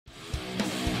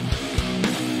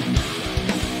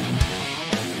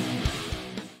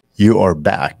You are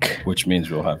back. Which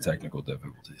means we'll have technical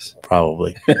difficulties.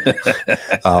 Probably.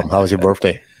 How was your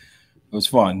birthday? It was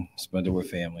fun. Spent it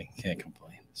with family. Can't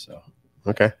complain. So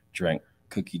Okay. Drank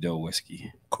cookie dough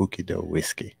whiskey. Cookie dough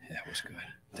whiskey. Yeah, it was good.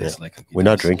 Yeah. Like We're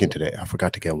not drinking today. I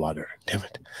forgot to get water. Damn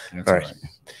it. That's all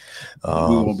right.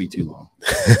 We won't be too long.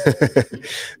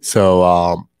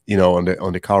 So, you know,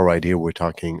 on the car ride here, we're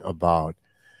talking about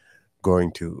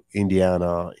going to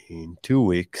Indiana in 2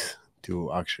 weeks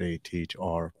to actually teach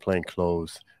our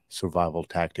plainclothes survival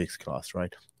tactics class,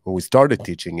 right? When we started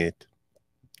teaching it,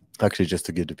 actually, just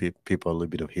to give the people a little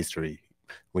bit of history,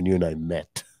 when you and I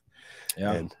met.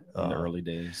 Yeah, and, in the early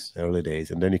days. Early days.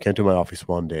 And then you came to my office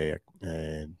one day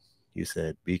and you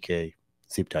said, BK,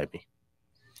 zip tie me,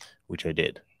 which I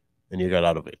did. And you got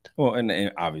out of it. Well,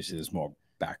 and obviously there's more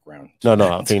background. No,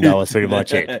 I think that was pretty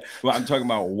much it. Well, I'm talking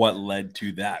about what led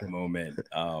to that moment.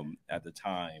 At the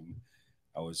time,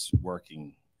 I was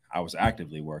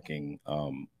actively working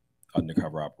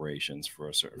undercover operations for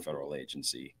a certain federal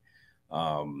agency.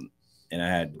 And I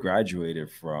had graduated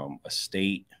from a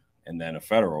state and then a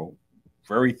federal,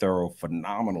 very thorough,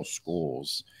 phenomenal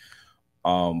schools.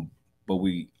 But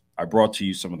I brought to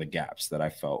you some of the gaps that I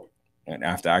felt. And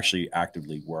after actually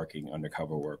actively working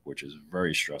undercover work, which is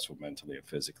very stressful mentally and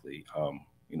physically,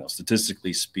 you know,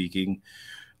 statistically speaking,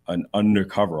 an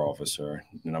undercover officer,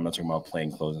 and I'm not talking about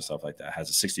plain clothes and stuff like that, has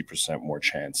a 60% more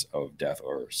chance of death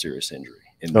or serious injury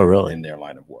in their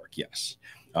line of work. Yes.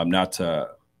 And that's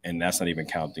not even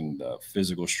counting the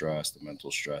physical stress, the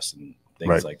mental stress, and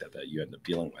things like that you end up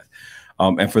dealing with.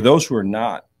 And for those who are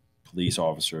not police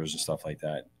officers and stuff like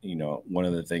that, you know, one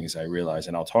of the things I realized,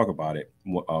 and I'll talk about it,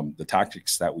 the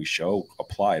tactics that we show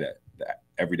apply to the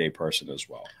everyday person as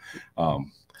well.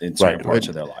 In certain parts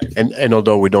of their life. And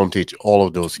although we don't teach all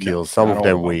of those skills, some of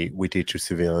them we teach to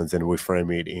civilians, and we frame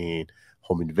it in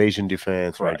home invasion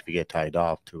defense, right? If you get tied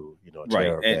up to, you know,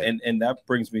 and that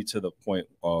brings me to the point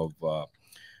of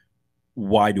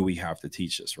why do we have to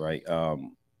teach this, right?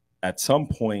 At some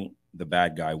point, the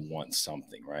bad guy wants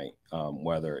something, right?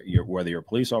 Whether you're a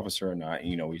police officer or not,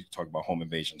 you know, we talk about home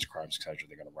invasions, crimes, etc.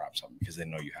 They're going to rob something because they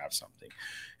know you have something.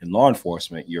 In law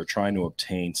enforcement, you're trying to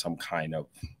obtain some kind of,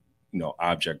 you know,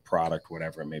 object, product,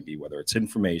 whatever it may be, whether it's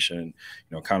information,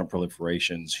 you know,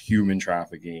 counterproliferations, human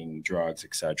trafficking, drugs,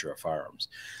 etc., firearms.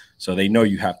 So they know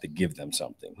you have to give them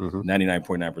something.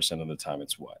 99.9% of the time,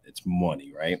 it's what? It's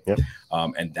money, right? Yep.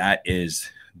 And that is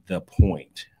the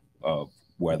point of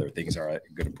whether things are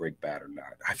going to break bad or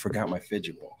not. I forgot my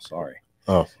fidget ball. Sorry.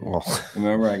 Oh, well.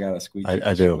 Remember, I got a squeegee.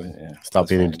 I do. Yeah, stop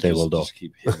hitting the table, though. Just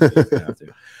keep hitting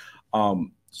it.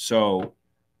 So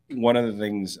one of the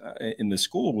things in the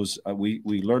school was we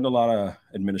learned a lot of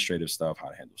administrative stuff, how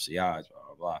to handle CIs, blah,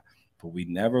 blah, blah. But we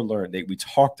never learned. We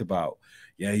talked about,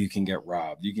 yeah, you can get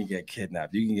robbed, you can get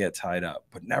kidnapped, you can get tied up,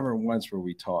 but never once were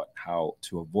we taught how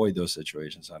to avoid those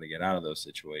situations, how to get out of those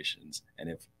situations. And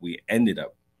if we ended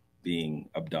up being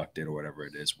abducted or whatever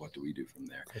it is, what do we do from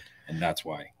there? And that's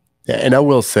why. Yeah, and I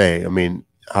will say, I mean,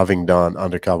 having done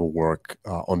undercover work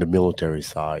on the military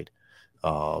side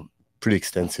pretty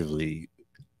extensively,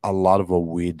 a lot of what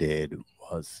we did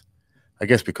was, I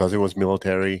guess because it was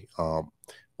military,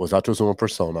 was out to some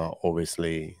persona,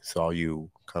 obviously, saw you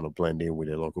kind of blend in with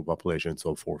the local population and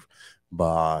so forth.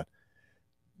 But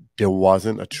there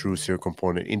wasn't a true SEER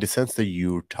component in the sense that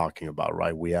you're talking about,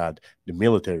 right? We had the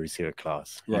military SEER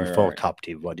class. You felt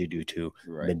captive. What do you do to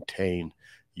maintain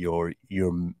your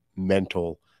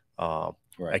mental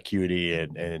acuity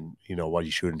and you know what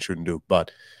you should and shouldn't do?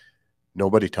 But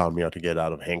nobody taught me how to get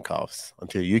out of handcuffs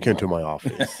until you came to my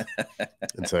office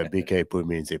and said, BK, put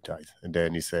me in zip ties. And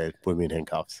then you said, put me in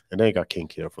handcuffs. And then it got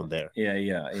kinkier from there.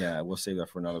 Yeah. We'll save that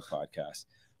for another podcast.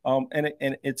 And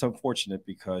it's unfortunate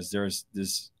because there's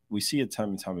this, we see it time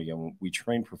and time again when we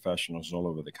train professionals all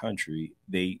over the country.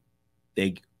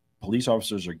 Police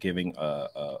officers are giving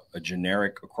a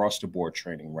generic across the board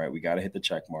training, right? We got to hit the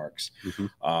check marks.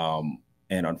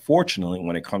 And unfortunately,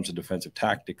 when it comes to defensive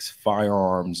tactics,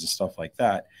 firearms and stuff like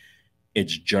that,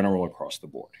 it's general across the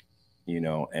board, you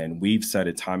know, and we've said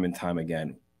it time and time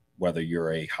again, whether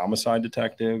you're a homicide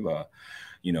detective,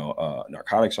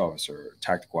 narcotics officer,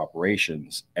 tactical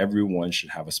operations, everyone should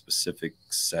have a specific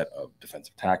set of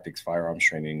defensive tactics, firearms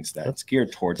trainings that's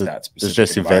geared towards that specific There's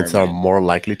just events are more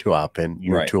likely to happen.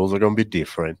 Your tools are going to be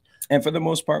different. And for the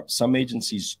most part, some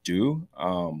agencies do.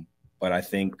 But I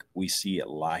think we see it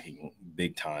lacking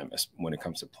big time when it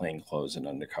comes to plainclothes and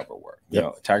undercover work. You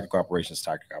know, tactical operations,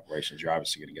 you're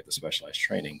obviously going to get the specialized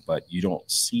training, but you don't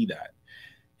see that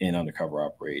in undercover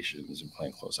operations and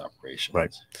plainclothes operations.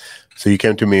 Right. So you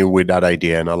came to me with that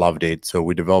idea and I loved it. So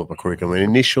we developed a curriculum. And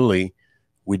initially,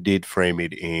 we did frame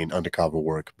it in undercover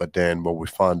work. But then what we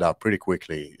found out pretty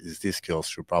quickly is these skills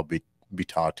should probably be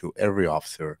taught to every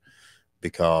officer,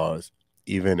 because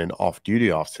even an off-duty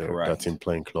officer that's in Correct.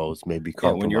 plain clothes may be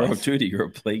Yeah, when you're off compromised. duty, you're a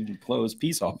plainclothes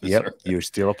peace Yep, officer, you're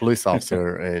still a police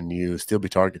officer, and you still be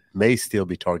may still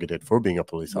be targeted for being a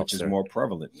police which is officer. more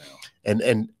prevalent now.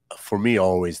 And for me,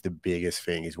 always the biggest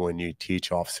thing is when you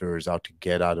teach officers how to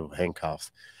get out of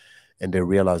handcuffs, and they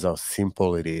realize how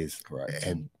simple it is. Correct.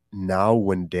 And now,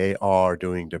 when they are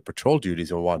doing their patrol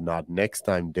duties and whatnot, next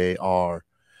time they are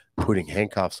putting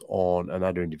handcuffs on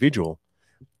another individual,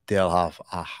 they'll have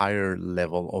a higher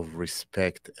level of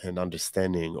respect and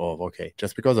understanding of, okay,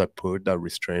 just because I put that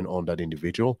restraint on that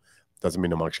individual doesn't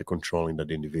mean I'm actually controlling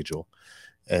that individual.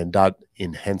 And that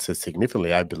enhances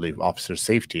significantly, I believe, officer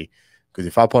safety. Because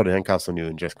if I put handcuffs on you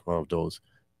and just one of those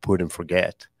put and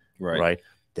forget, right,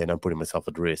 then I'm putting myself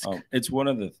at risk. It's one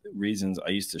of the reasons I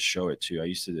used to show it to. I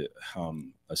used to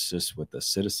assist with the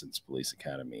Citizens Police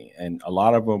Academy, and a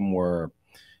lot of them were,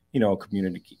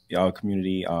 community.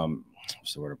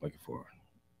 What's the word I'm looking for?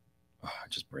 Oh, I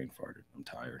just brain farted. I'm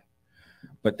tired.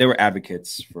 But they were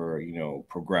advocates for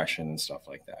progression and stuff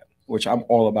like that, which I'm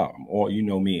all about.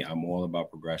 Me. I'm all about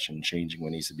progression, changing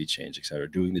what needs to be changed, etc.,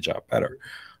 doing the job better.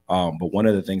 But one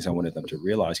of the things I wanted them to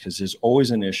realize, because there's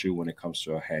always an issue when it comes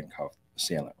to a handcuffed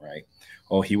assailant, right?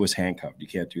 Oh, he was handcuffed. You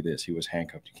can't do this. He was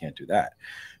handcuffed. You can't do that.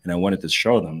 And I wanted to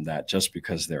show them that just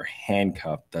because they're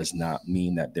handcuffed does not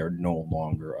mean that they're no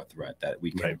longer a threat, that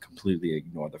we can completely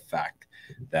ignore the fact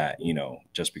that,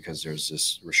 just because there's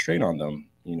this restraint on them,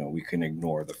 we can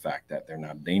ignore the fact that they're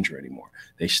not in danger anymore.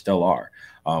 They still are.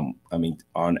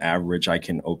 On average, I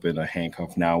can open a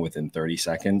handcuff now within 30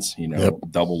 seconds,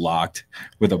 double locked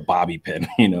with a bobby pin,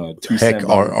 Heck,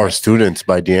 our students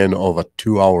by the end of a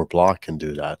 2-hour block can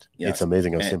do that. Yes. It's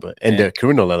amazing how simple. And the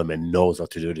criminal element knows how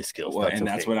to do these skills. Well,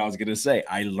 that's what I was going to say.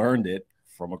 I learned it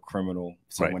from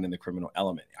someone in the criminal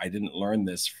element. I didn't learn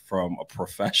this from a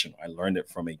professional. I learned it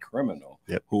from a criminal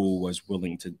who was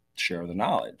willing to share the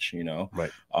knowledge,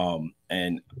 Right.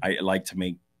 And I like to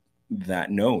make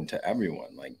that known to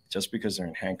everyone. Like, just because they're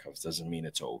in handcuffs doesn't mean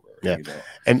it's over. Yeah.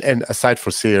 And aside for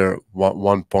Sear,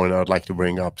 one point I'd like to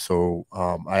bring up. So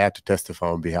I had to testify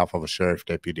on behalf of a sheriff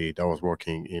deputy that was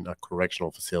working in a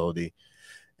correctional facility,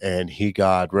 and he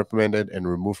got reprimanded and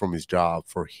removed from his job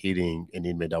for hitting an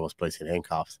inmate that was placed in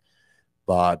handcuffs.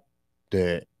 But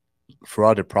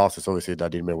throughout the process, obviously,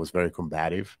 that inmate was very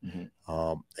combative.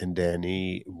 Mm-hmm. And then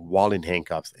he, while in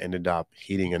handcuffs, ended up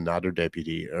hitting another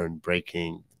deputy and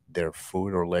breaking their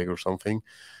foot or leg or something.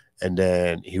 And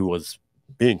then he was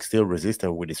being still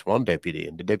resistant with this one deputy,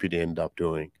 and the deputy ended up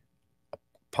doing a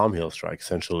palm heel strike,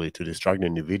 essentially, to distract the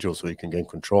individual so he can gain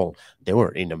control. They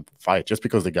were in a fight. Just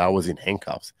because the guy was in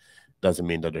handcuffs doesn't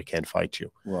mean that they can't fight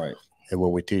you. Right. And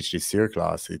when we teach this SEER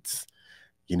class, it's,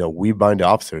 we bind the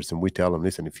officers and we tell them,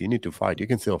 listen, if you need to fight, you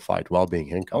can still fight while being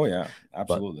handcuffed. Oh, yeah,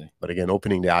 absolutely. But again,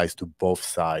 opening the eyes to both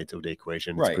sides of the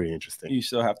equation is pretty interesting. You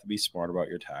still have to be smart about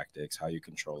your tactics, how you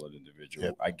control an individual.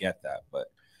 Yep. I get that.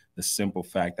 But the simple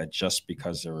fact that just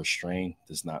because they're restrained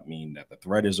does not mean that the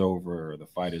threat is over or the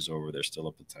fight is over. There's still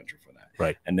a potential for that.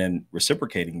 Right. And then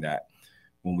reciprocating that,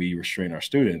 when we restrain our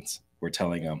students, we're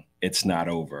telling them it's not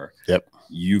over. Yep.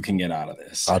 You can get out of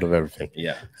this. Out of everything.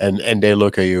 Yeah. And they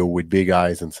look at you with big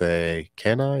eyes and say,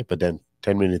 can I? But then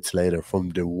 10 minutes later, from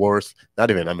the worst,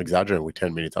 not even, I'm exaggerating with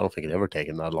 10 minutes. I don't think it ever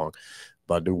taken that long.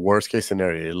 But the worst case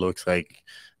scenario, it looks like,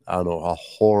 I don't know, a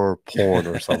horror porn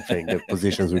or something, the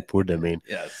positions we put them in.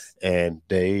 Yes. And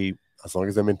they, as long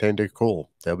as they maintain their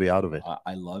cool, they'll be out of it.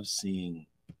 I love seeing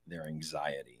their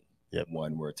anxiety. Yep.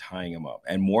 When we're tying them up,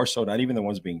 and more so, not even the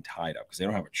ones being tied up, because they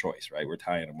don't have a choice, right? We're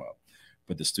tying them up,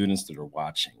 but the students that are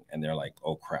watching and they're like,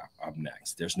 "Oh crap, I'm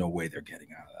next." There's no way they're getting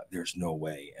out of that. There's no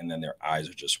way, and then their eyes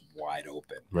are just wide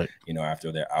open. Right.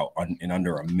 After they're out in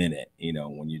under a minute.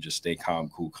 When you just stay calm,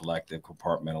 cool, collective,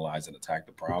 compartmentalize, and attack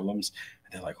the problems,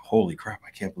 and they're like, "Holy crap,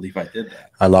 I can't believe I did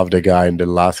that." I love the guy in the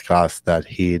last class that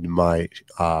hid my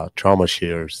trauma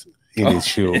shears in his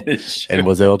shoe and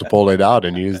was able to pull it out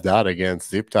and use that against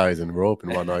zip ties and rope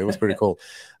and whatnot. It was pretty cool.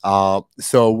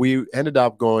 So we ended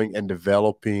up going and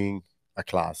developing a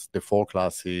class. The full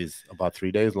class is about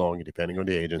 3 days long, depending on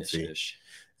the agency. Yes.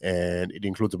 And it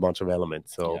includes a bunch of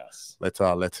elements. So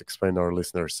let's explain to our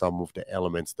listeners some of the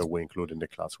elements that we include in the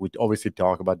class. We obviously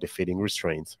talk about the fitting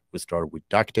restraints. We start with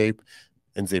duct tape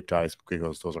and zip ties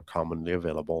because those are commonly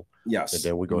available. Yes. And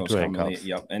then we go to handcuffs.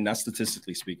 Yep. And that's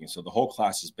statistically speaking. So the whole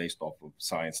class is based off of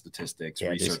science, statistics,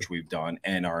 research we've done,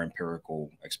 and our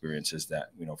empirical experiences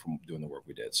that, from doing the work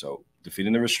we did. So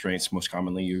defeating the restraints, most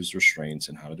commonly used restraints,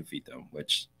 and how to defeat them,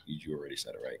 which you already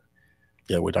said it right.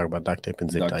 Yeah, we talk about duct tape and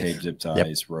zip Duct ties. tape, zip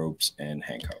ties, ropes, and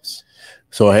handcuffs.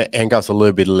 So handcuffs are a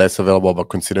little bit less available, but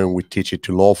considering we teach it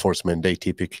to law enforcement, they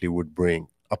typically would bring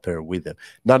a pair with them.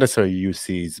 Not necessarily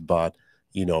UCs, but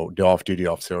the off-duty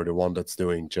officer or the one that's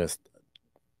doing just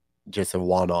a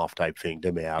one-off type thing.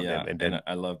 They may have them, and then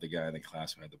I love the guy in the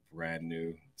class who had the brand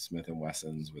new Smith and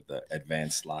Wessons with the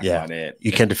advanced lock yeah, on it.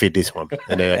 you can't defeat this one.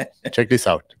 And then check this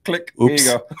out. Click. Oops.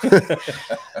 Here you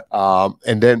go.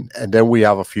 And then we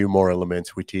have a few more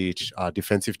elements. We teach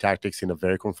defensive tactics in a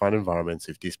very confined environment.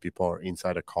 So if these people are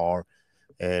inside a car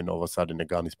and all of a sudden the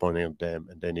gun is pointing at them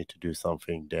and they need to do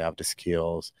something, they have the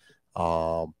skills.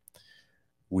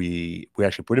 We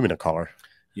actually put them in a car.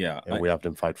 Yeah, and we have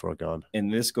them fight for a gun. And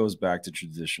this goes back to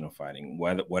traditional fighting.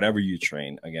 Whatever you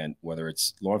train, again, whether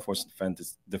it's law enforcement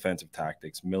defensive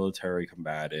tactics, military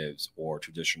combatives, or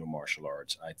traditional martial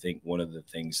arts, I think one of the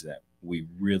things that we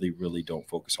really, really don't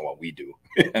focus on what we do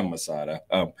at Masada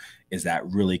is that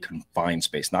really confined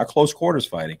space, not close quarters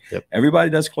fighting. Yep. Everybody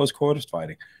does close quarters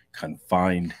fighting.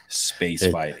 Confined space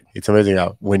fighting. It's amazing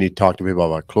how when you talk to people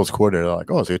about close quarter, they're like,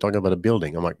 "Oh, so you're talking about a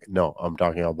building?" I'm like, "No, I'm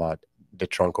talking about the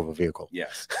trunk of a vehicle."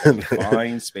 Yes,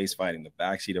 confined space fighting, the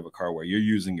backseat of a car where you're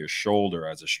using your shoulder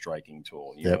as a striking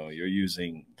tool. You know, you're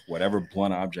using whatever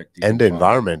blunt object. And the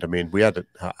environment. I mean,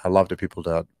 I love the people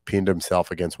that pin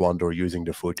themselves against one door using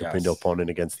the foot to pin the opponent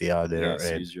against the other. Yes,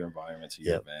 and use your environment to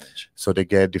your advantage. So they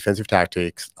get defensive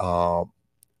tactics.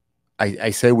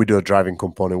 I say we do a driving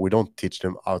component. We don't teach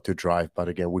them how to drive, but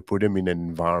again, we put them in an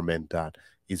environment that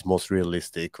is most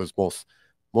realistic because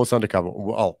most undercover,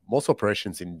 well, most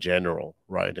operations in general,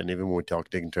 right? And even when we talk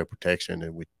dignitary protection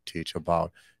and we teach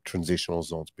about transitional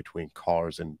zones between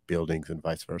cars and buildings and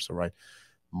vice versa, right?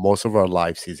 Most of our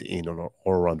lives is in or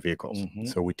around vehicles. Mm-hmm.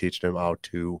 So we teach them how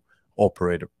to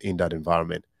operate in that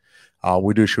environment.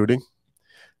 We do shooting.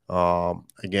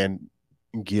 Again,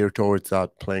 geared towards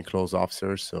that plainclothes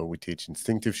officers. So we teach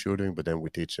instinctive shooting, but then we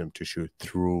teach them to shoot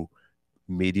through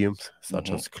mediums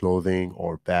such as clothing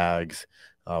or bags,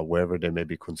 wherever they may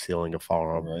be concealing a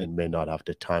firearm and may not have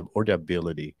the time or the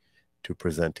ability to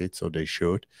present it. So they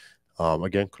shoot.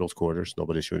 Again, close quarters.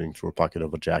 Nobody's shooting through a pocket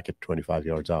of a jacket 25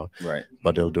 yards out. Right.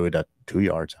 But they'll do it at 2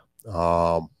 yards.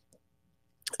 And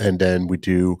then we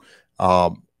do,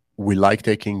 we like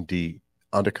taking the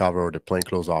undercover or the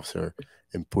plainclothes officer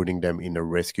and putting them in a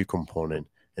rescue component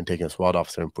and taking a SWAT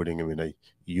officer and putting them in a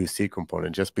UC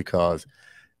component just because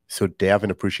so they have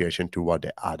an appreciation to what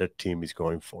the other team is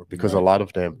going for. Because a lot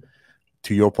of them,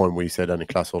 to your point, where you said that in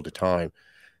class all the time,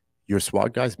 your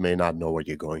SWAT guys may not know what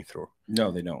you're going through.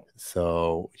 No, they don't.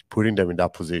 So putting them in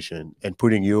that position and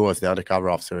putting you as the undercover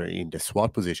officer in the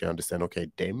SWAT position, understand,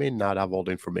 okay, they may not have all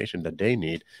the information that they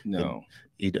need. No.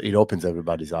 It opens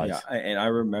everybody's eyes. Yeah, and I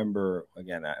remember,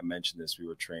 again, I mentioned this, we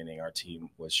were training, our team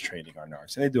was training our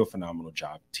narcs, and they do a phenomenal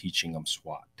job teaching them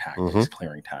SWAT tactics,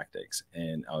 clearing tactics.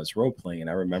 And I was role-playing, and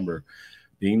I remember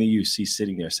being the UC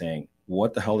sitting there saying,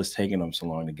 what the hell is taking them so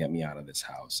long to get me out of this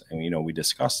house? And, we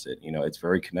discussed it. It's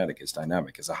very kinetic. It's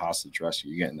dynamic. It's a hostage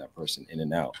rescue. You're getting that person in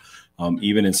and out.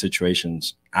 Even in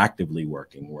situations actively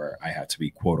working where I had to be,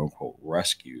 quote unquote,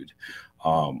 rescued.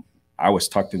 I was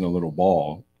tucked in a little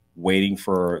ball waiting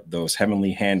for those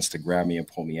heavenly hands to grab me and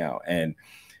pull me out. And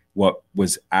what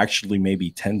was actually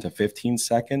maybe 10 to 15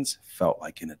 seconds felt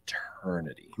like an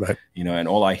eternity. Right. And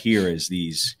all I hear is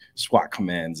these SWAT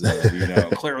commands of,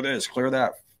 clear this, clear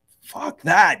that. Fuck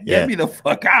that. Get me the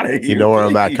fuck out of here. You know where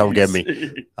I'm at. Come get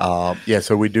me.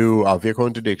 So we do vehicle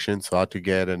interdiction. So how to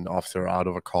get an officer out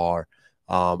of a car.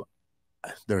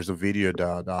 There's a video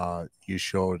that you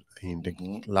showed in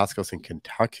the last class in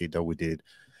Kentucky that we did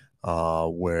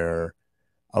where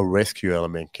a rescue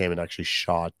element came and actually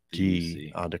shot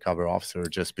the undercover officer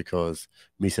just because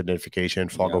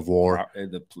misidentification, fog of war.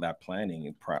 That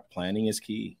planning is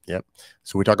key. Yep.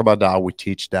 So we talk about that. We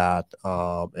teach that.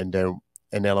 And then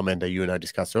an element that you and I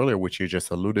discussed earlier, which you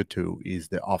just alluded to, is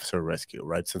the officer rescue,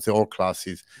 right? Since the all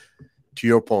classes, to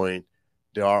your point,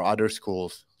 there are other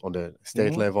schools on the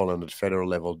state level and the federal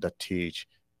level that teach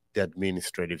the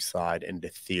administrative side and the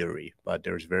theory, but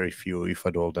there's very few, if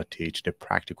at all, that teach the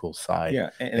practical side. Yeah,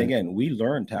 and again, we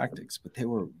learned tactics, but they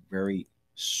were very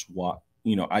SWAT,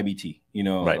 IBT,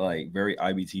 like very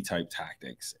IBT type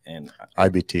tactics. And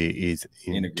IBT is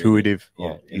intuitive.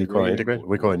 We call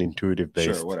it intuitive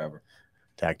based. Sure, whatever.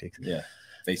 Tactics. Yeah.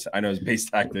 I know it's base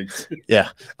tactics. Yeah.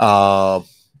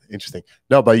 Interesting.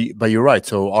 No, but you're right.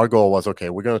 So our goal was, okay,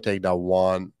 we're going to take that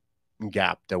one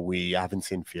gap that we haven't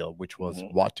seen fill, which was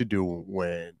what to do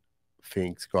when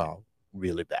things go out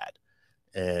really bad.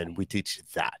 And we teach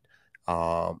that.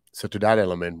 So to that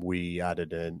element, we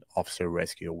added an officer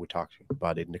rescue. We talked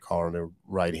about it in the car on the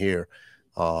right here.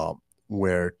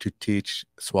 were to teach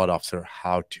SWAT officer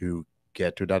how to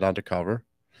get to that undercover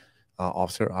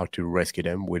officer, how to rescue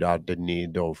them without the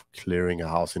need of clearing a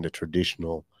house in the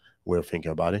traditional way of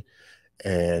thinking about it,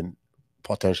 and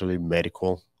potentially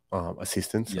medical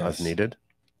assistance as Yes. needed,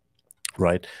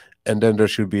 right? And then there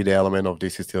should be the element of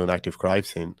this is still an active crime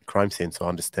scene, so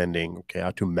understanding okay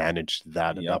how to manage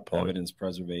that at that point. Evidence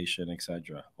preservation,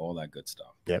 etc., all that good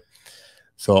stuff. Yep.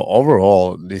 So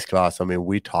overall, this class, I mean,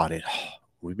 we taught it.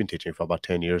 We've been teaching for about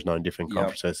 10 years now in different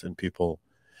conferences, and people.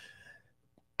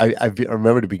 I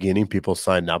remember the beginning, people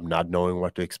signed up not knowing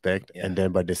what to expect, and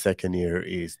then by the second year,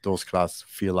 is those classes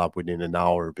fill up within an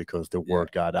hour because the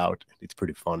word got out. It's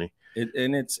pretty funny.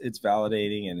 It's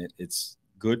validating, and it's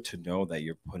good to know that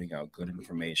you're putting out good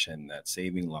information that's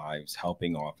saving lives,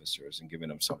 helping officers, and giving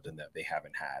them something that they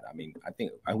haven't had. I mean, I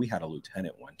think we had a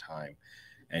lieutenant one time,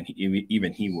 and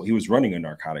he was running a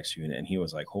narcotics unit, and he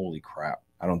was like, "Holy crap!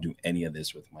 I don't do any of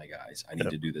this with my guys. I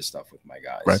need to do this stuff with my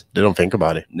guys." Right? They don't think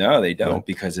about it. No, they don't,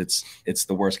 because it's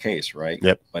the worst case, right?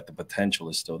 Yep. But the potential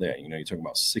is still there. You know, you're talking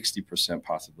about 60%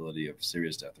 possibility of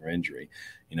serious death or injury.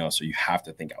 You know, so you have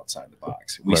to think outside the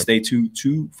box. We stay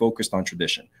too focused on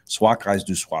tradition. SWAT guys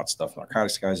do SWAT stuff.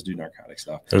 Narcotics guys do narcotic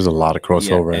stuff. There's a lot of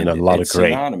crossover and a lot of great.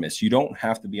 Synonymous. You don't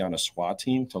have to be on a SWAT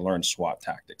team to learn SWAT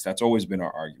tactics. That's always been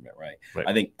our argument, right?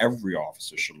 I think every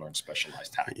officer should learn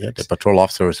specialized tactics. Yeah, the patrol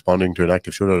officer responding to an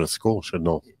active shooter at a school should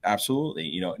know. Absolutely.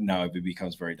 You know, now if it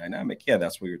becomes very dynamic,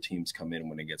 that's where your teams come in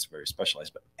when it gets very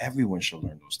specialized. But everyone should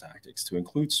learn those tactics, to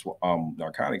include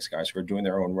narcotics guys who are doing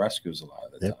their own rescues a lot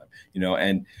of the time. You know,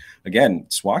 and again,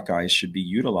 SWAT guys should be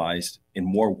utilized in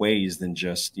more ways than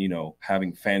just, you know,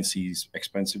 having fancy,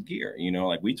 expensive gear. You know,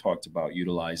 like we talked about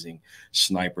utilizing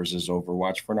snipers as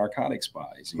Overwatch for narcotic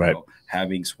spies, you know,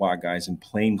 having SWAT guys in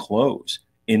plain clothes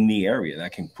in the area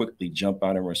that can quickly jump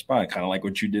out and respond, kind of like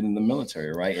what you did in the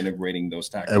military, right? Integrating those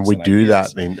tactics. And we do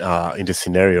that in the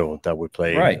scenario that we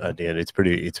play at the end. It's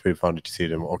pretty fun to see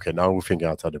them. Okay, now we're thinking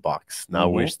outside the box. Now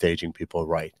we're staging people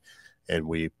right, and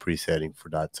we're presetting for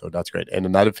that. So that's great. And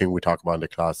another thing we talk about in the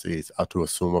class is how to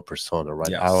assume a persona,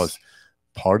 right? I was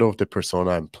part of the persona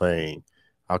I'm playing.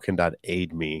 How can that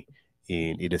aid me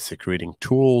in either secreting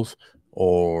tools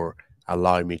or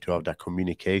allowing me to have that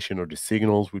communication or the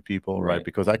signals with people, right?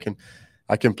 Because I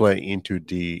can play into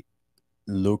the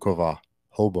look of a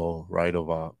hobo, right, of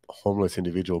a homeless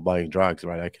individual buying drugs,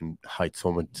 right? I can hide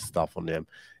so much stuff on them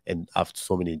and have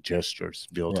so many gestures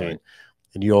built in.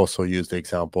 And you also use the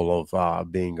example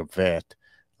of being a vet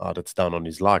that's down on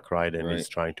his luck, right, and is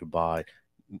trying to buy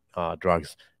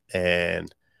drugs.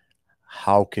 And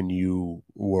how can you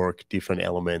work different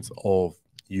elements of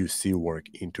UC work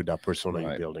into that persona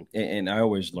you're building? And I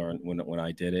always learned when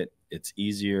I did it, it's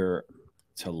easier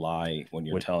to lie when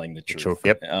you're telling the truth.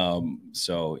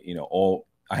 So, you know,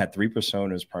 I had 3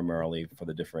 personas primarily for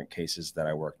the different cases that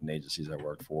I worked in, agencies I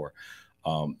worked for.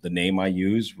 The name I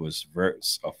used was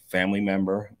a family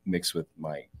member mixed with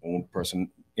my own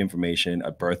person information,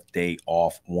 a birthday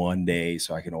off one day,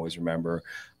 so I can always remember.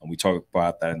 And we talk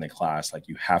about that in the class. Like,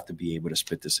 you have to be able to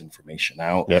spit this information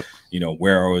out. You know,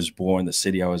 where I was born, the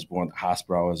city I was born, the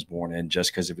hospital I was born in.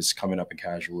 Just because if it's coming up in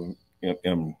casual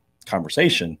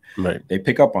conversation, they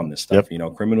pick up on this stuff. You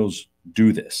know, criminals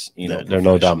do this. You know, they're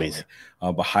no dummies.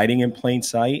 But hiding in plain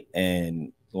sight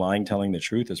and lying, telling the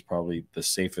truth is probably the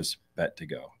safest bet to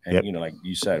go. And you know, like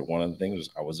you said, one of the things was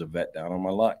I was a vet down on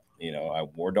my luck. You know, I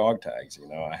wore dog tags. You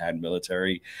know, I had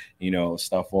military, you know,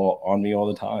 stuff all on me all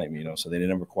the time. You know, so they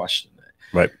didn't ever question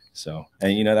it. So,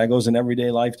 and you know, that goes in everyday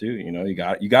life too. You know, you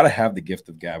got to have the gift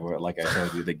of gab, or like I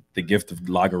told you, the gift of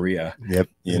logorrhea.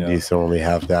 You know, you certainly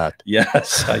have that.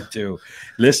 Yes, I do.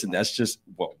 Listen, that's just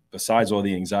besides all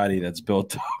the anxiety that's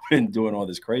built up and doing all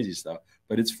this crazy stuff.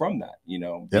 But it's from that, you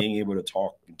know, being able to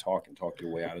talk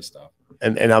your way out of stuff.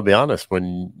 And I'll be honest,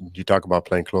 when you talk about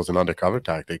playing close and undercover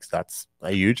tactics, that's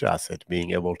a huge asset,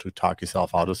 being able to talk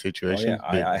yourself out of situations.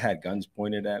 I had guns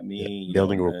pointed at me.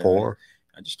 Building rapport.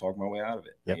 I just talked my way out of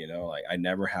it. You know, like I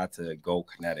never had to go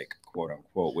kinetic, quote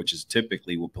unquote, which is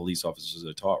typically what police officers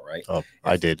are taught, right?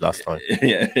 I did last time.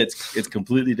 It's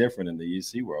completely different in the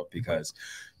UC world, because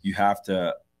you have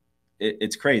to.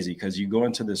 It's crazy because you go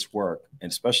into this work,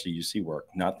 and especially UC work,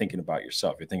 not thinking about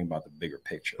yourself. You're thinking about the bigger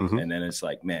picture. And then it's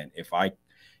like, man, if I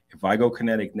go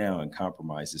kinetic now and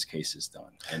compromise, this case is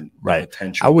done. And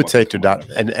I would say to that,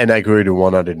 and I agree to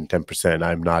 110%.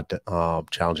 I'm not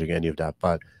challenging any of that,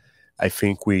 but I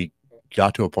think we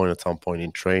got to a point at some point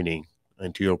in training,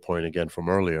 and to your point again from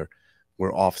earlier,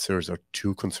 where officers are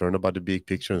too concerned about the big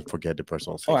picture and forget the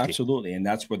personal Oh, safety. absolutely. And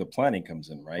that's where the planning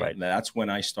comes in, right? Right. And that's when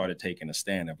I started taking a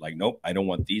stand of like, nope, I don't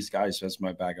want these guys as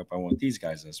my backup. I want these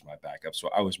guys as my backup.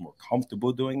 So I was more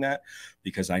comfortable doing that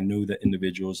because I knew the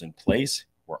individuals in place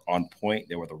were on point.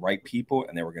 They were the right people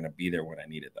and they were going to be there when I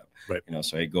needed them. Right. You know,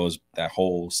 so it goes that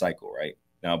whole cycle, right?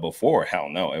 Now, before, hell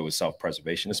no, it was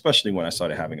self-preservation, especially when I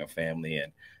started having a family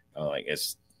and like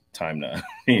it's time to,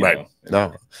 you Right.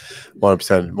 know. No,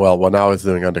 100%. Well, when I was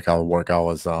doing undercover work, I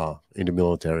was in the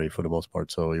military for the most part,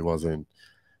 so it wasn't,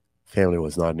 family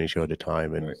was not an issue at the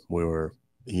time, and Right. we were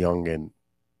young and,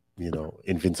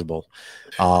 invincible.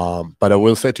 But I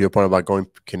will say, to your point about going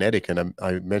kinetic, and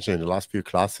I mentioned in the last few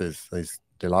classes,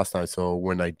 the last time. So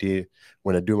when I do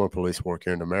my police work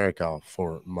here in America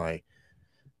for my,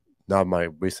 not my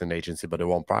recent agency, but the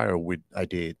one prior, I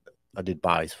did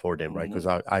buys for them, right? Because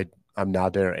I'm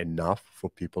not there enough for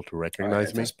people to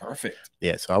recognize me. That's perfect.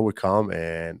 Yeah, so I would come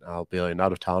and I'll be like an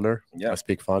out of towner. Yeah, I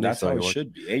speak funny. That's how it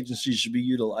should be. Agencies should be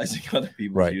utilizing other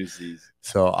people's Right. UCs.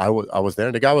 So I was there,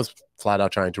 and the guy was flat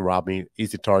out trying to rob me.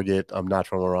 Easy target. I'm not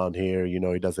from around here.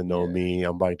 He doesn't know me.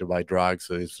 I'm buying to buy drugs,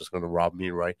 so he's just going to rob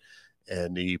me, right?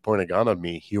 And he pointed a gun at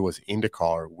me. He was in the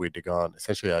car with the gun,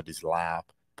 essentially at his lap,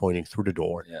 pointing through the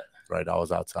door. Yeah. Right. I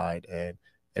was outside, and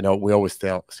we always say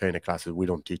in the classes, we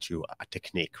don't teach you a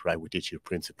technique, right? We teach you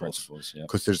principles.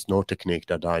 Because there's no technique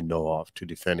that I know of to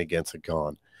defend against a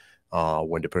gun.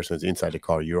 When the person is inside the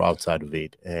car, you're outside of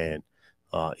it, and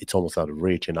it's almost out of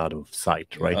reach and out of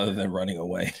sight, right? Other than running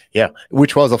away. Yeah,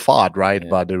 which was a thought, right? Yeah.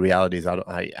 But the reality is,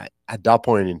 I at that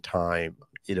point in time,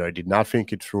 either I did not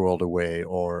think it through all the way,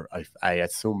 or I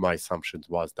assumed my assumptions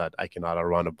was that I cannot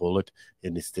outrun a bullet,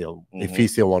 and if he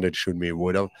still wanted to shoot me, he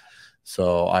would have.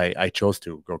 So I chose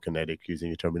to go kinetic, using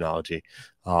your terminology.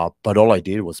 But all I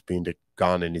did was pin the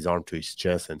gun in his arm to his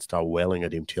chest and start wailing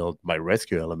at him till my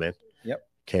rescue element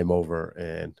came over,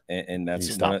 and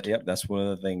that's that's one of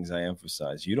the things I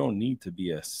emphasize. You don't need to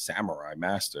be a samurai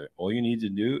master. All you need to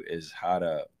do is how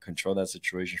to control that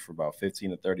situation for about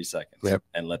 15 to 30 seconds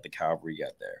and let the cavalry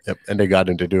get there. Yep. And they got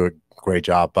him to do a great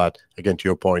job. But again, to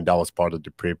your point, that was part of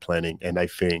the pre-planning. And I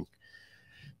think,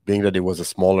 being that it was a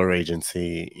smaller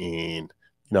agency in,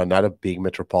 not a big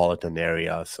metropolitan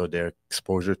area, so their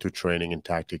exposure to training and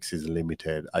tactics is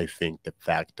limited. I think the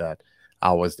fact that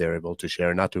I was there able to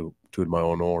share, not to my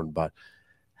own horn, but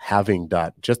having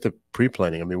that, just the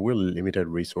pre-planning. I mean, we're limited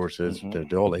resources. The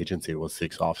whole agency was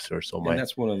 6 officers. So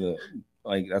that's one of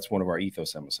that's one of our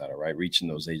ethos, Emisada, right? Reaching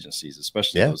those agencies,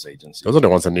 especially those agencies. Those are the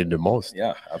ones that need the most.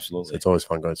 Yeah, absolutely. So it's always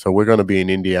fun going. So we're going to be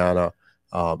in Indiana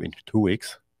in 2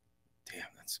 weeks.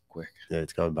 Quick. Yeah,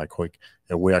 it's coming by quick.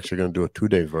 And we're actually going to do a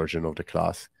 2-day version of the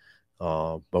class.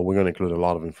 But we're going to include a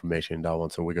lot of information in that one.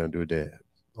 So we're going to do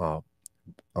the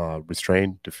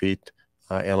restrain, defeat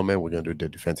element. We're going to do the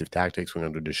defensive tactics. We're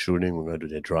going to do the shooting. We're going to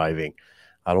do the driving.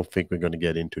 I don't think we're going to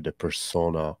get into the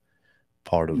persona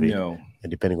part of it. No.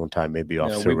 And depending on time, maybe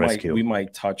officer rescue. We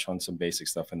might touch on some basic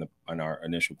stuff on our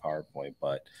initial PowerPoint,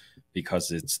 but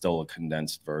because it's still a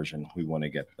condensed version, we want to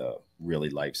get the really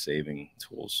life-saving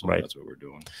tools. So that's what we're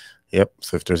doing. Yep.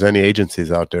 So if there's any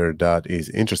agencies out there that is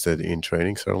interested in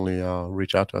training, certainly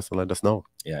reach out to us and let us know.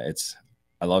 Yeah,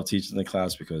 I love teaching the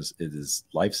class because it is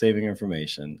life-saving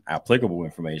information, applicable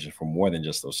information for more than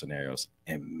just those scenarios.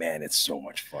 And man, it's so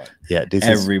much fun. Yeah,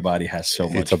 everybody has so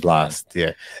much. It's a blast.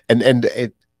 Yeah, and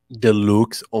the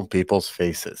looks on people's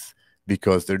faces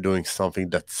because they're doing something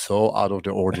that's so out of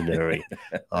the ordinary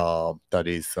that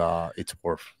is it's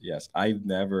worth. Yes, I've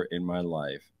never in my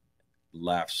life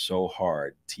laughed so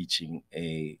hard teaching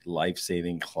a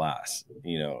life-saving class,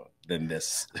 than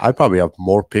this. I probably have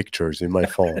more pictures in my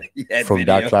phone from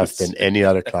that class than any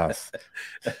other class.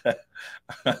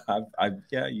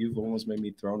 You've almost made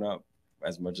me thrown up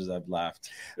as much as I've laughed.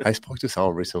 I spoke to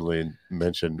someone recently and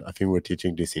mentioned, I think we're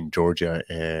teaching this in Georgia,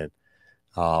 and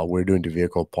we're doing the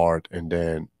vehicle part, and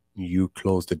then you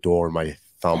closed the door, my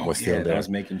thumb was still there. That was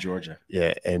making Georgia.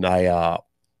 Yeah, and I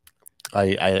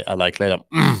like let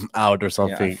him out or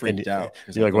something. Yeah, I freaked out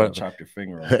because you're like, "What?" Chop your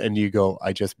finger off. And you go,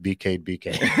 "I just BK'd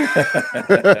BK."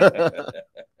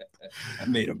 I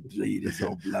made him bleed his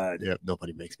own blood. Yeah,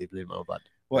 nobody makes me bleed my own blood.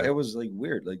 Well, it was like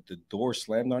weird. Like the door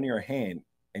slammed on your hand,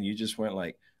 and you just went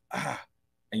like,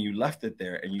 and you left it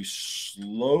there, and you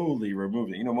slowly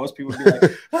removed it. Most people would be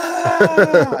like,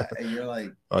 and you're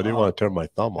like, I didn't want to turn my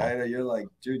thumb off. I know, you're like,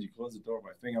 dude, you closed the door with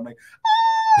my finger. I'm like,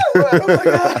 oh my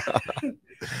God.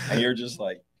 And you're just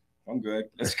like, I'm good.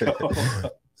 Let's go.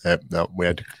 No, we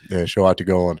had to show had to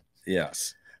go on.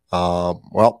 Yes.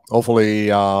 Well,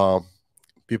 hopefully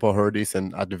people heard this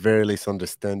and at the very least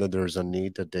understand that there's a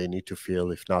need that they need to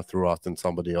feel, if not through us, then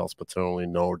somebody else, but certainly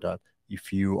know that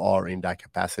if you are in that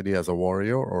capacity as a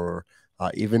warrior, or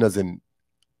even as an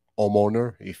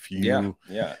homeowner, if you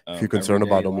if you're concerned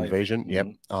about Everyday home life. invasion, yep,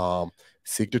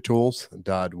 seek the tools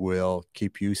that will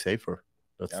keep you safer.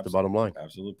 That's the bottom line.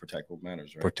 Absolutely, protect what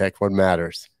matters, right? Protect what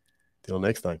matters. Till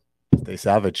next time, stay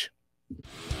savage.